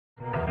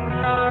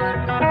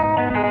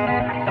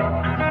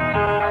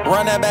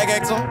Run that back,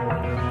 Exum.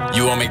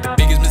 You won't make the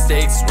biggest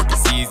mistakes, work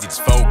is easy,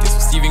 just focus.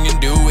 Receiving and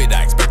do it,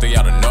 I expect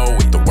y'all to know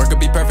it. The work will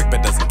be perfect,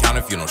 but doesn't count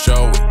if you don't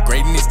show it.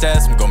 Grading these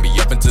tests, I'm gonna be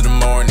up until the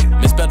morning.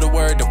 Misspelled a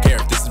word, don't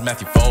care if this is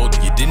Matthew Folder.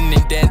 You didn't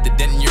indent the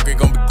dent, your grade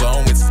gonna be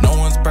glowing. Since no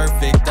one's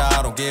perfect,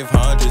 I don't give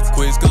hundreds.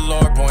 Quiz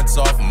galore, points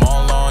off, I'm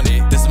all on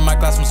it. This is my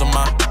classroom, so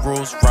my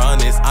rules run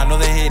this. I know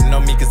they hating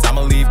on me, cause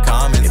I'ma leave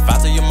comments. If I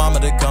tell your mama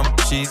to come,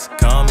 she's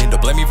coming.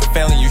 Don't blame me for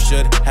failing, you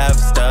should have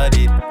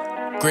studied.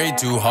 Grade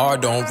too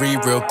hard, don't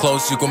read real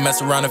close, you gon'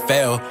 mess around and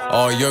fail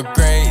all your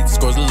grades.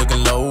 Scores are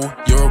looking low,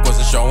 your work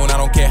wasn't shown. I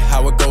don't care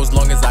how it goes,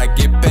 long as I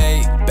get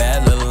paid.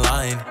 Bad little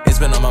line, it's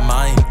been on my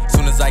mind.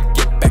 Soon as I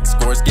get back,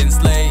 scores getting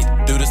slayed.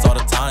 Do this all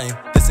the time,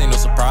 this ain't no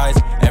surprise.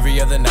 Every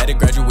other night at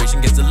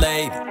graduation gets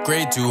delayed.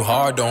 Grade too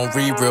hard, don't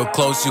read real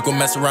close, you gon'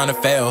 mess around and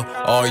fail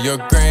all your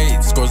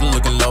grades. Scores are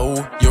looking low,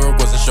 your work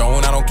wasn't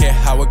shown. I don't care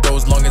how it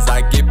goes, long as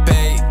I get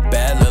paid.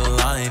 Bad little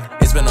line,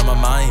 it's been on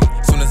my mind.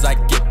 Soon as I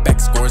get back,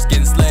 scores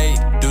getting slayed.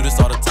 Do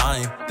this all the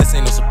time, this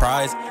ain't no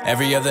surprise.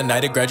 Every other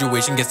night at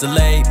graduation gets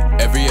delayed.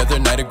 Every other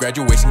night at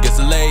graduation gets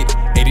delayed.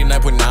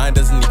 89.9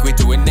 doesn't equate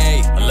to an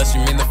A. Unless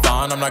you mean the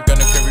font, I'm not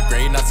gonna curve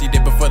grade. Not see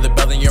it before the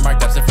bell, then you're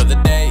marked absent for the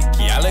day.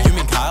 Kiala, you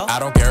mean Kyle? I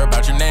don't care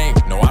about your name.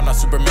 No, I'm not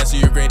Superman, so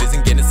your grade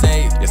isn't getting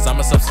saved. Yes, I'm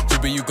a substitute,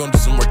 but you gon' do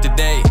some work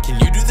today. Can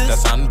you do this?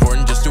 That's not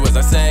important, just do as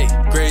I say.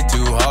 Grade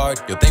too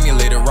hard, you'll thank me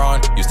later on.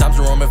 Use Times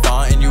New Roman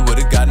font and you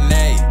would've got an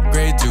A.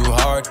 Grade too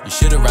hard, you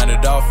should've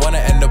rounded off. Wanna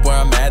end up where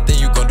I'm at, then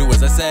you gon' do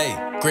as I say.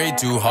 Grade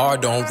too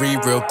hard, don't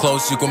read real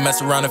close, you gon'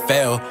 mess around and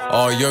fail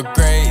all your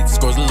grades.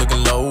 Scores are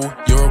looking low,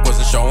 your work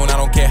wasn't shown. I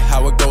don't care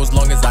how it goes,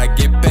 long as I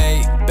get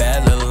paid.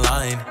 Bad little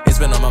line, it's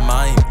been on my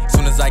mind.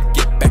 Soon as I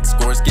get back,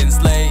 scores getting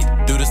slayed.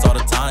 Do this all the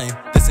time,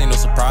 this ain't no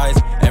surprise.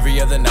 Every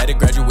other night at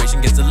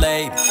graduation gets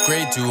delayed.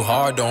 Grade too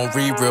hard, don't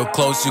read real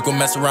close, you gon'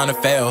 mess around and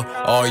fail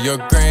all your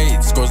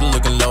grades. Scores are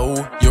looking low,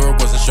 your work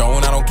wasn't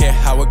shown. I don't care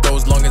how it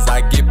goes, long as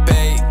I get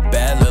paid.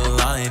 Bad little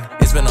line,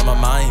 it's been on my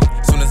mind.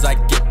 Soon as I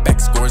get back,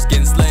 scores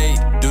getting slayed.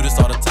 Do this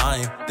all the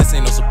time, this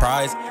ain't no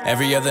surprise.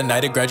 Every other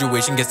night at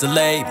graduation gets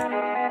delayed.